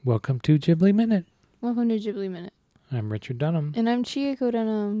Welcome to Ghibli Minute. Welcome to Ghibli Minute. I'm Richard Dunham. And I'm Chieko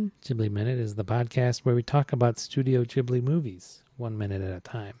Dunham. Ghibli Minute is the podcast where we talk about Studio Ghibli movies, 1 minute at a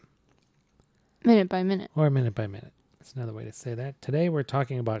time. Minute by minute. Or minute by minute. That's another way to say that. Today we're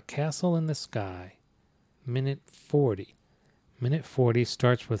talking about Castle in the Sky, minute 40. Minute 40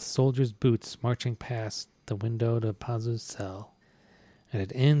 starts with soldiers' boots marching past the window to Pazu's cell. And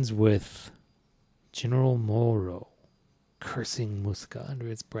it ends with General Moro cursing Muska under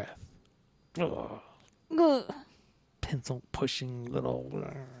his breath. Ugh. Ugh. Pencil pushing little.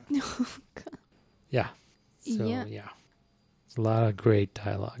 Oh, God. Yeah. So, yeah. There's a lot of great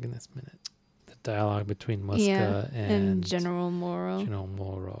dialogue in this minute. The dialogue between Muska and General Moro. General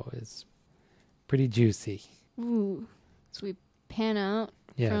Moro is pretty juicy. Ooh. So we pan out.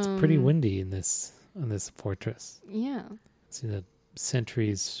 Yeah, it's pretty windy in this fortress. Yeah. See the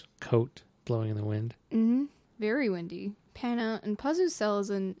sentry's coat blowing in the wind. Mm-hmm. Very windy. Pan out. And Pazu's cell is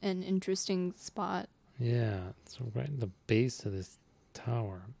an interesting spot. Yeah, it's right in the base of this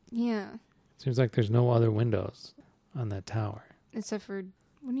tower. Yeah. Seems like there's no other windows on that tower. Except for,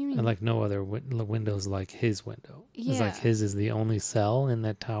 what do you mean? And like no other windows like his window. Yeah. It's like his is the only cell in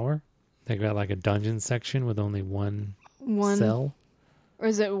that tower. They got like a dungeon section with only one cell. Or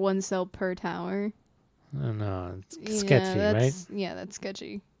is it one cell per tower? I don't know. It's sketchy, right? Yeah, that's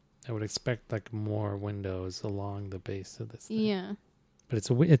sketchy. I would expect like more windows along the base of this thing. Yeah. But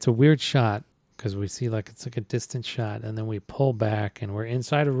it's a weird shot because we see it's like a distant shot and then we pull back and we're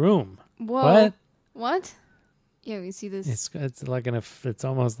inside a room. Whoa. What? Yeah, we see this. It's like it's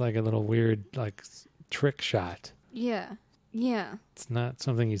almost like a little weird like trick shot. Yeah. Yeah. It's not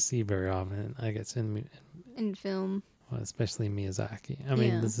something you see very often, I guess, in film. Well, especially Miyazaki. I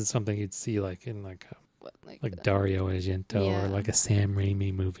mean, this is something you'd see like in like Dario Argento or like a Sam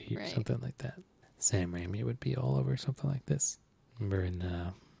Raimi movie or something like that. Sam Raimi would be all over something like this. Remember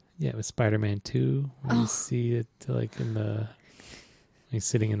in it was Spider-Man 2 where you see it like in the he's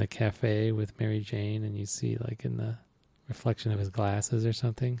sitting in the cafe with Mary Jane and you see like in the reflection of his glasses or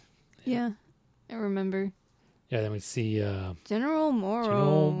something. Yeah, I remember. Yeah, then we see General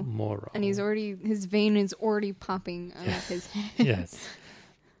Moro. And his vein is already popping out of his head. Yes.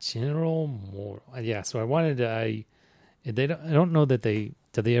 General Moro. Yeah, so I don't know that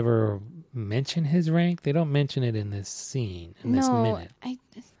do they ever mention his rank? They don't mention it in this scene, this minute.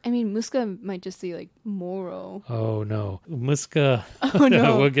 I mean, Muska might just say, like, Moro. Oh, no. Muska. Oh,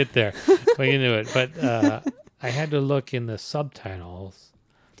 no. We'll get there. We can do it. But I had to look in the subtitles.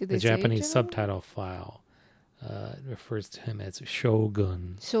 The Japanese subtitle file. It refers to him as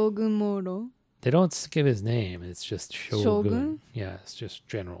Shogun. Shogun Moro. They don't give his name. It's just Shogun. Shogun? Yeah, it's just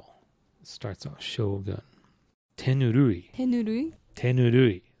general. It starts off Shogun. Tenurui.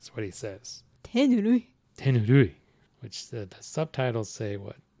 Tenurui is what he says. Tenurui. Which the subtitles say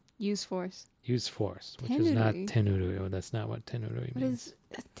what? Use force. Use force, which is not tenurui. Oh, that's not what tenurui means.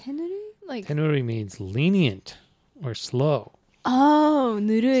 What is tenurui? Like tenurui means lenient or slow. Oh,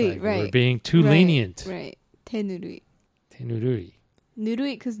 nurui, like right. We're being too lenient. Right. Tenurui. Tenurui.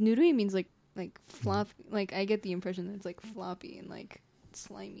 Nurui, because nurui means like flop. Like I get the impression that it's like floppy and like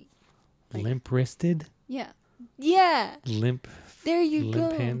slimy. Like, limp-wristed? Yeah. Yeah. There you go.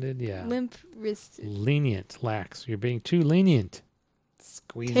 Limp-handed, yeah. Limp-wristed. Lenient, lax. You're being too lenient.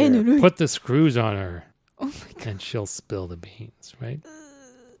 Squeeze her. Put the screws on her. Oh my God. And she'll spill the beans, right?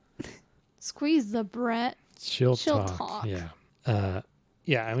 Squeeze the brat. She'll talk. Yeah.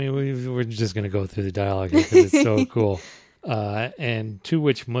 Yeah, I mean, we're just going to go through the dialogue here because it's so cool. And to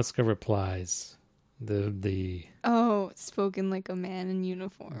which Muska replies, the spoken like a man in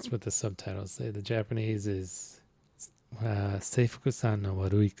uniform. That's what the subtitles say. The Japanese is Seifuku-san no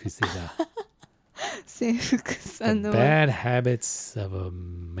warui kusei da. Seifuku-san no bad habits of a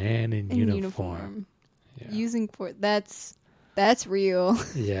man in uniform. Yeah. Using force. That's real.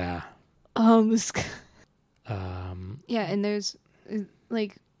 Yeah. Muska. Yeah, and there's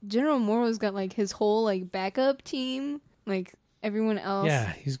like General Moro's got like his whole like backup team, like everyone else.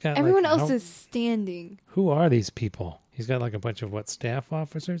 Yeah, he's got everyone else is standing. Who are these people? He's got like a bunch of staff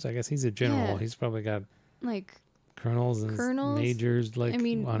officers? I guess he's a general. Yeah. He's probably got like colonels and majors on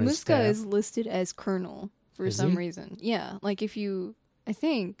his staff. Muska is listed as colonel for some reason. Yeah, like I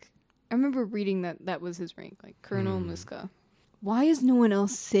remember reading that was his rank, like Colonel Muska. Why is no one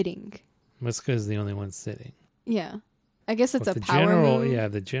else sitting? Muska is the only one sitting. Yeah. I guess it's a power move. Yeah,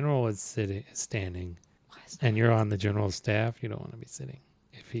 the general is standing. And you're on the general's staff. You don't want to be sitting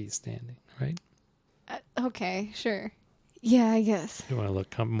if he's standing, right? Okay, sure. Yeah, I guess. You want to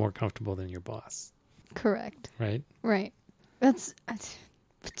look more comfortable than your boss. Correct. Right? Right. That's... I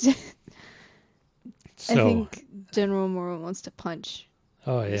think General Moro wants to punch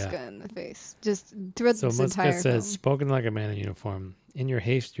Oh, yeah. Muska in the face. Just throughout this entire Muska says, film. spoken like a man in uniform. In your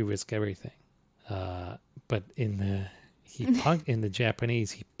haste, you risk everything. But in the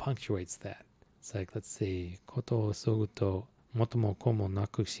Japanese, he punctuates that. It's like, let's see. Koto o sogu to motomo komo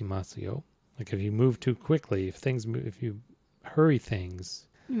naku shimasu yo. Like if you move too quickly, if you hurry things,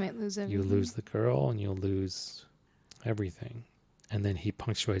 you might lose everything. You lose the girl and you'll lose everything. And then he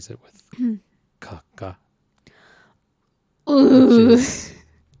punctuates it with kaka. Which is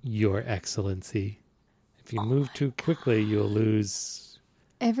your excellency. If you move too quickly, you'll lose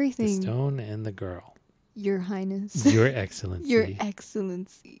everything. The stone and the girl. Your Highness. Your excellency. Your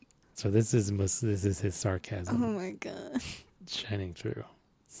excellency. So this is his sarcasm. Oh my god. Shining through.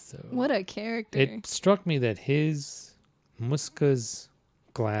 So what a character. It struck me that Muska's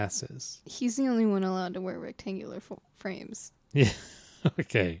glasses. He's the only one allowed to wear rectangular frames. Yeah.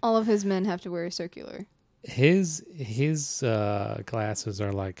 Okay. All of his men have to wear circular. His glasses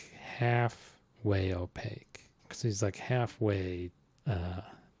are like halfway opaque because he's like halfway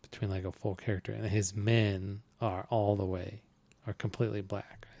between like a full character, and his men are completely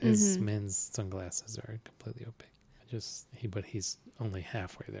black. His men's sunglasses are completely opaque. But he's only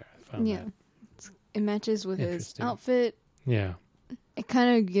halfway there. I found that. It matches with his outfit. Yeah. It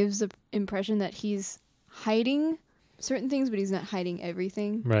kind of gives the impression that he's hiding certain things, but he's not hiding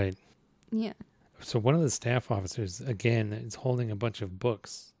everything. Right. Yeah. So one of the staff officers, again, is holding a bunch of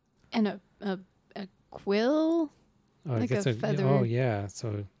books. And a quill? Oh, like a feather. Oh, yeah.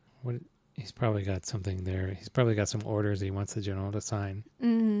 So he's probably got something there. He's probably got some orders he wants the general to sign.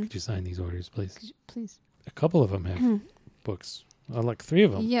 Mm-hmm. Could you sign these orders, please? Please. A couple of them have books. Like 3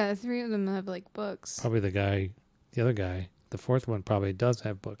 of them. Yeah, 3 of them have like books. Probably the other guy, the 4th one probably does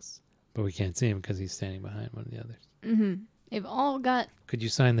have books, but we can't see him because he's standing behind one of the others. Mm-hmm. They've all got... Could you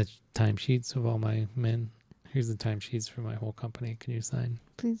sign the timesheets of all my men? Here's the timesheets for my whole company. Can you sign?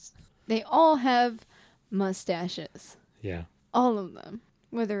 Please. They all have mustaches. Yeah. All of them.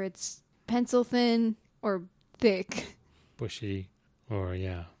 Whether it's pencil thin or thick. Bushy or,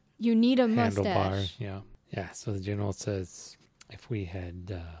 yeah. You need a handlebar, mustache. yeah. Yeah, so the general says if we deployed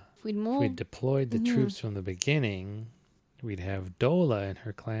the Mm-hmm. troops from the beginning, we'd have Dola and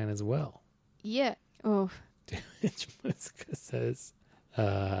her clan as well. Yeah. Oh. Which Muska says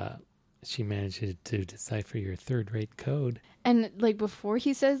she managed to decipher your third-rate code. And like before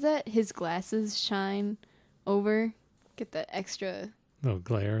he says that, his glasses shine over. Get that extra... Little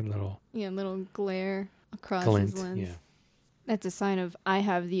glare, little glare across glint, his lens. yeah. That's a sign of I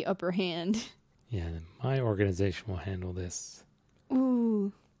have the upper hand. Yeah, my organization will handle this.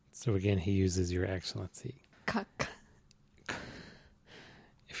 Ooh. So again, he uses your excellency. Cuck.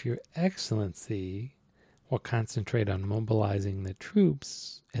 If your excellency will concentrate on mobilizing the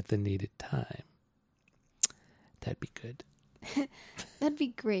troops at the needed time, that'd be good. That'd be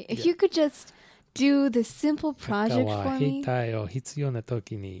great. If you could just do the simple project for me.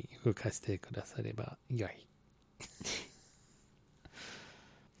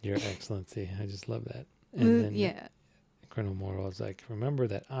 Your excellency. I just love that. And then yeah. Colonel Moro is like, remember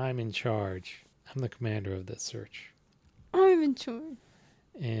that I'm in charge. I'm the commander of this search. I'm in charge.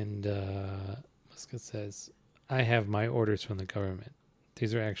 And Muska says, I have my orders from the government.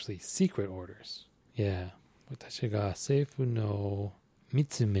 These are actually secret orders. Yeah. 私が政府の見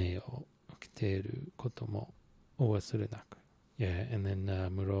つめを受けていることもお忘れなく. Yeah, and then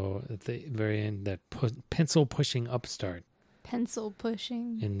Muro at the very end, that pencil pushing upstart. Pencil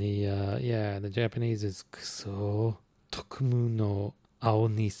pushing. In the Japanese is kuso tokumu no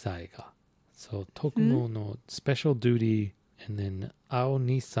aonisai ga. So tokumu no special duty, and then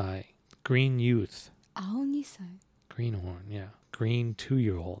aonisai, green youth. Aonisai. Greenhorn, yeah. Green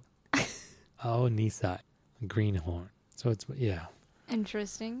 2-year-old. Aonisai, greenhorn. So it's, yeah.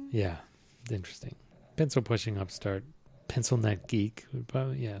 Interesting. Yeah, interesting. Pencil pushing upstart. Pencil neck geek.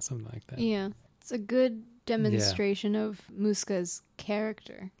 Probably, yeah, something like that. Yeah. It's a good demonstration of Muska's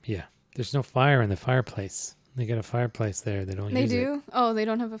character. Yeah. There's no fire in the fireplace. They got a fireplace there. They don't use it. They do? Oh, they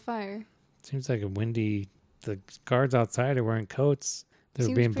don't have a fire. Seems like a windy... The guards outside are wearing coats. They're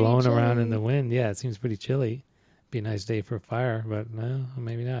Seems being blown chilly. around in the wind. Yeah, it seems pretty chilly. Be a nice day for a fire, but no,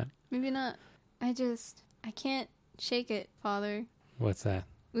 maybe not. Maybe not. I can't shake it, Father. What's that?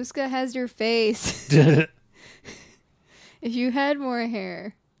 Muska has your face. If you had more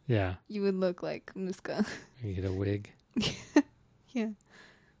hair, yeah, you would look like Muska. You get a wig. Yeah.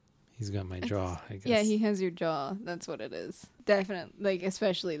 He's got my jaw, I guess. Yeah, he has your jaw. That's what it is. Definitely. Like,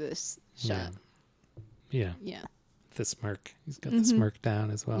 especially this shot. Yeah. Yeah. The smirk. He's got the smirk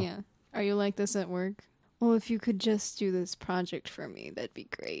down as well. Yeah. Are you like this at work? Well, if you could just do this project for me, that'd be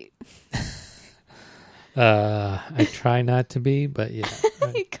great. I try not to be, but yeah.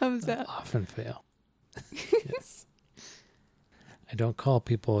 It comes out. Often fail. Yes. I don't call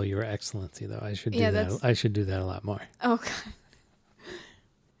people Your Excellency, though. I should do that. I should do that a lot more. Oh, God.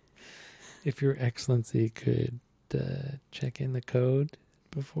 If Your Excellency could check in the code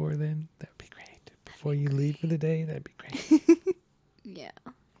before then, that'd be great. Before you leave for the day, that'd be great. Yeah.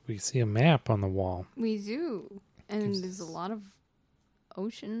 We see a map on the wall. We do. And there's a lot of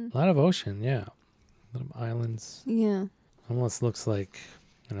ocean. A lot of ocean, yeah. A lot of islands. Yeah. Almost looks like,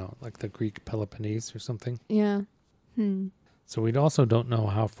 like the Greek Peloponnese or something. Yeah. So we also don't know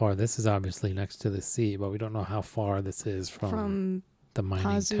how far, this is obviously next to the sea, but we don't know how far this is from the mining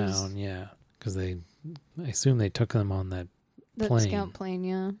Pazu's town. Yeah. Because I assume they took them on that plane. Scout plane,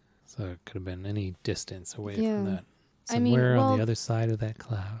 yeah. So it could have been any distance away from that. Somewhere on the other side of that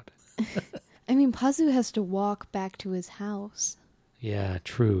cloud. I mean, Pazu has to walk back to his house. Yeah,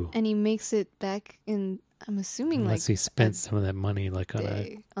 true. And he makes it back in, I'm assuming, unless he spent some of that money like on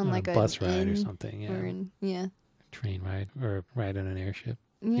a bus ride or something. Yeah. Train ride or ride on an airship.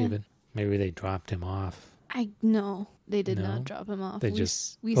 Yeah. Even. Maybe they dropped him off. No, they did not drop him off. They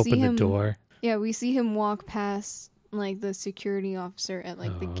just opened the door. Yeah, we see him walk past the security officer at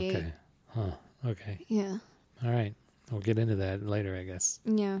the gate. Okay. Huh. Okay. Yeah. All right. We'll get into that later, I guess.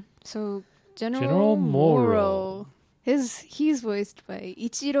 Yeah. So General Moro. He's voiced by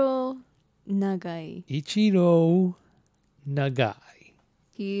Ichiro Nagai. Ichiro Nagai.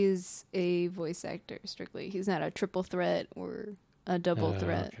 He's a voice actor, strictly. He's not a triple threat or a double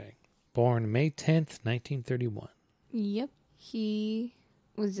threat. Okay. Born May 10th, 1931. Yep. He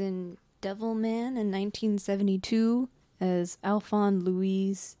was in Devilman in 1972 as Alphonse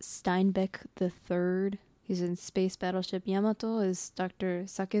Louis Steinbeck III. He's in Space Battleship Yamato as Dr.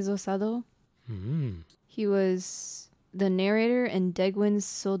 Sakezo Sado. Mm-hmm. He was the narrator in Degwin's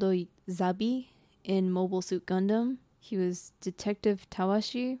Sodo Zabi in Mobile Suit Gundam. He was Detective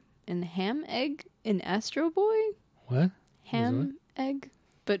Tawashi in Ham Egg in Astro Boy. What? Ham Egg?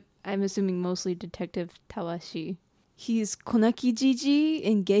 But I'm assuming mostly Detective Tawashi. He's Konaki Jiji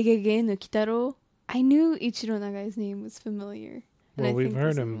in Gegege no Kitaro. I knew Ichiro Nagai's name was familiar. Well, we've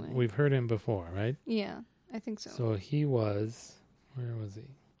heard him. We've heard him before, right? Yeah, I think so. So he was. Where was he?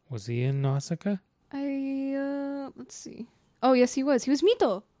 Was he in Nausicaa? Let's see. Oh, yes, he was. He was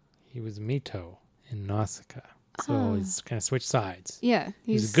Mito. He was Mito in Nausicaa. So he's kind of switched sides. Yeah,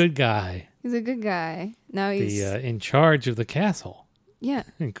 he's a good guy. He's a good guy. Now he's in charge of the castle. Yeah,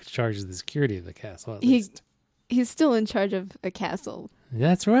 in charge of the security of the castle. At least he's still in charge of a castle.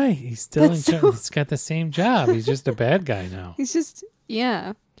 That's right. He's still in charge. He's got the same job. He's just a bad guy now. He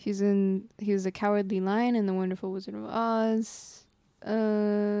was a Cowardly Lion in The Wonderful Wizard of Oz.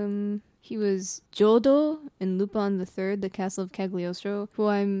 He was Jodo in Lupin III, The Castle of Cagliostro, who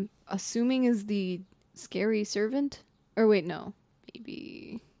I'm assuming is the scary servant. Or wait, no.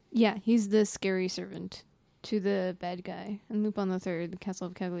 Maybe. Yeah, he's the scary servant to the bad guy in Lupin III, The Castle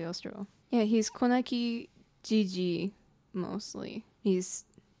of Cagliostro. Yeah, he's Konaki Jiji, mostly. He's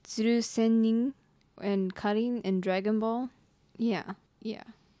Tsuru Sennin and Karin in Dragon Ball. Yeah.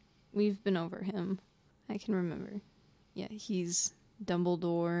 We've been over him. I can remember. Yeah, he's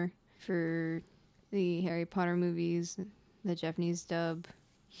Dumbledore for the Harry Potter movies, the Japanese dub.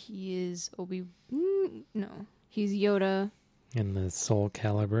 He is he's Yoda. In the Soul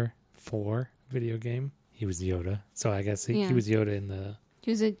Calibur 4 video game, he was Yoda. So I guess he was Yoda in the...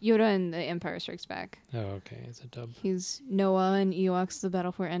 He was a Yoda in The Empire Strikes Back. Oh, okay. It's a dub. He's Noah in Ewoks, The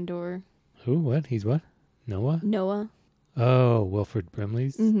Battle for Endor. Who? What? He's what? Noah? Noah. Oh, Wilford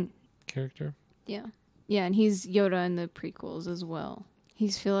Brimley's character? Yeah. Yeah, and he's Yoda in the prequels as well.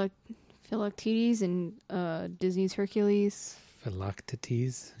 He's Philoctetes in Disney's Hercules.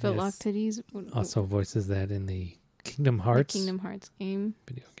 Philoctetes. Yes. Also voices that in the Kingdom Hearts. Game.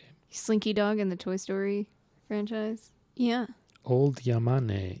 Video game. Slinky Dog in the Toy Story franchise. Yeah. Old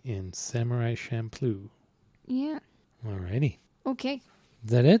Yamane in Samurai Champloo. Yeah. Alrighty. Okay.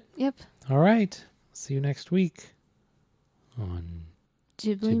 Is that it? Yep. All right. See you next week on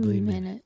Ghibli Minute.